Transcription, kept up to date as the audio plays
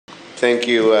Thank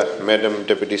you, Madam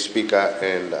Deputy Speaker,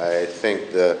 and I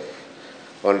thank the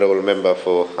Honourable Member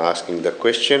for asking the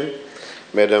question.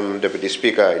 Madam Deputy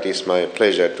Speaker, it is my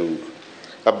pleasure to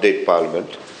update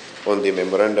Parliament on the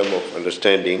Memorandum of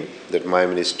Understanding that my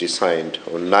Ministry signed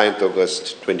on 9th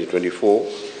August 2024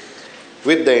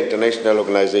 with the International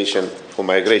Organization for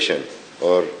Migration,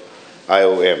 or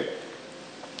IOM.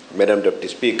 Madam Deputy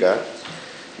Speaker,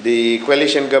 the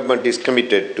coalition government is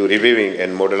committed to reviewing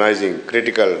and modernizing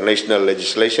critical national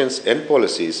legislations and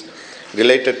policies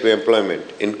related to employment,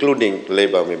 including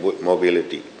labour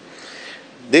mobility.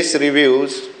 These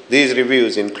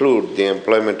reviews include the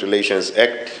Employment Relations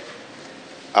Act,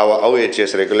 our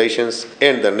OHS regulations,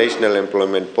 and the National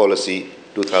Employment Policy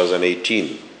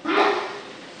 2018.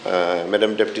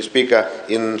 Madam Deputy Speaker,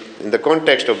 in the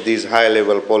context of these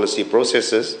high-level policy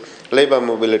processes, labour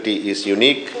mobility is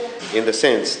unique in the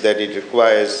sense that it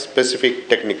requires specific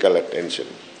technical attention.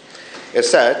 As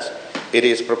such, it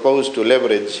is proposed to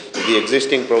leverage the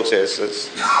existing processes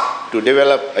to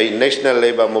develop a national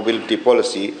labour mobility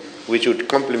policy which would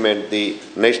complement the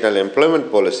national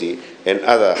employment policy and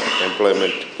other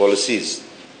employment policies.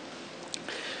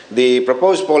 The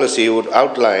proposed policy would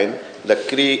outline the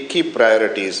key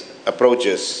priorities,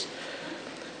 approaches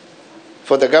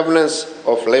for the governance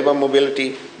of labour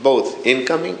mobility, both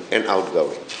incoming and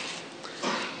outgoing.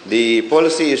 The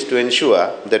policy is to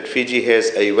ensure that Fiji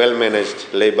has a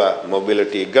well-managed labour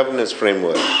mobility governance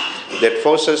framework that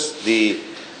fosters the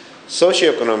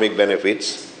socio-economic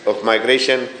benefits of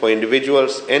migration for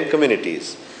individuals and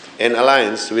communities and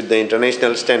aligns with the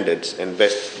international standards and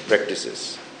best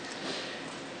practices.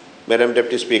 Madam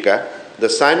Deputy Speaker, the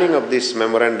signing of this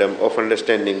Memorandum of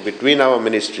Understanding between our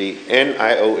Ministry and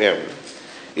IOM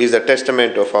is a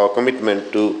testament of our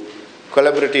commitment to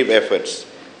collaborative efforts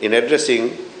in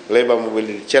addressing labour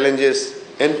mobility challenges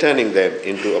and turning them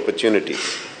into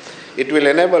opportunities. It will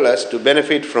enable us to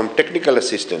benefit from technical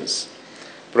assistance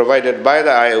provided by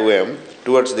the IOM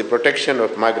towards the protection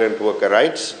of migrant worker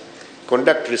rights,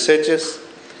 conduct researches,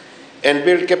 and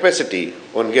build capacity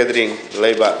on gathering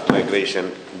labour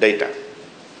migration data.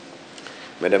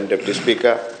 Madam Deputy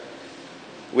Speaker,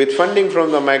 with funding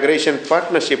from the Migration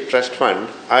Partnership Trust Fund,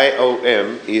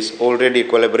 IOM is already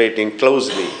collaborating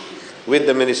closely with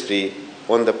the Ministry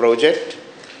on the project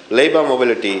Labour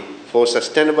Mobility for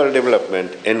Sustainable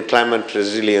Development and Climate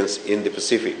Resilience in the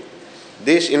Pacific.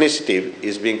 This initiative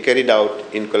is being carried out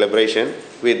in collaboration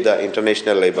with the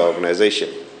International Labour Organization.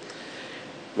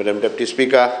 Madam Deputy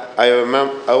Speaker,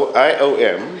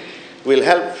 IOM will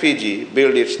help Fiji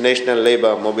build its national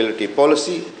labour mobility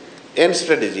policy and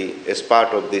strategy as part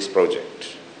of this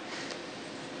project.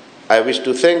 I wish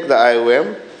to thank the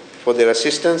IOM for their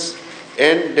assistance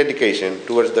and dedication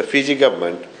towards the Fiji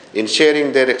government in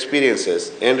sharing their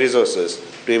experiences and resources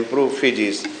to improve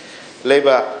Fiji's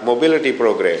labour mobility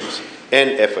programs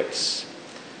and efforts.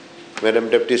 Madam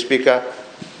Deputy Speaker,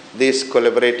 this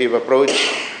collaborative approach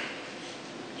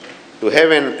to have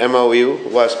an MOU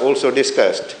was also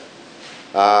discussed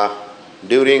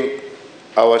during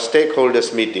our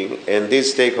stakeholders meeting, and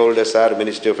these stakeholders are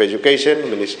Ministry of Education,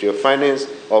 Ministry of Finance,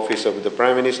 Office of the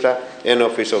Prime Minister, and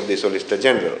Office of the Solicitor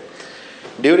General.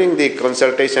 During the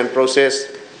consultation process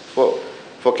for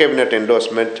Cabinet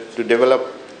endorsement to develop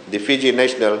the Fiji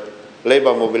National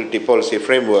Labour Mobility Policy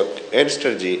Framework and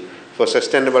Strategy for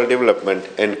Sustainable Development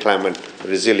and Climate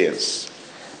Resilience.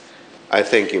 I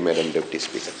thank you, Madam Deputy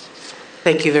Speaker.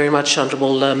 Thank you very much,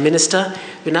 Honourable Minister.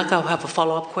 We now have a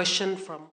follow-up question from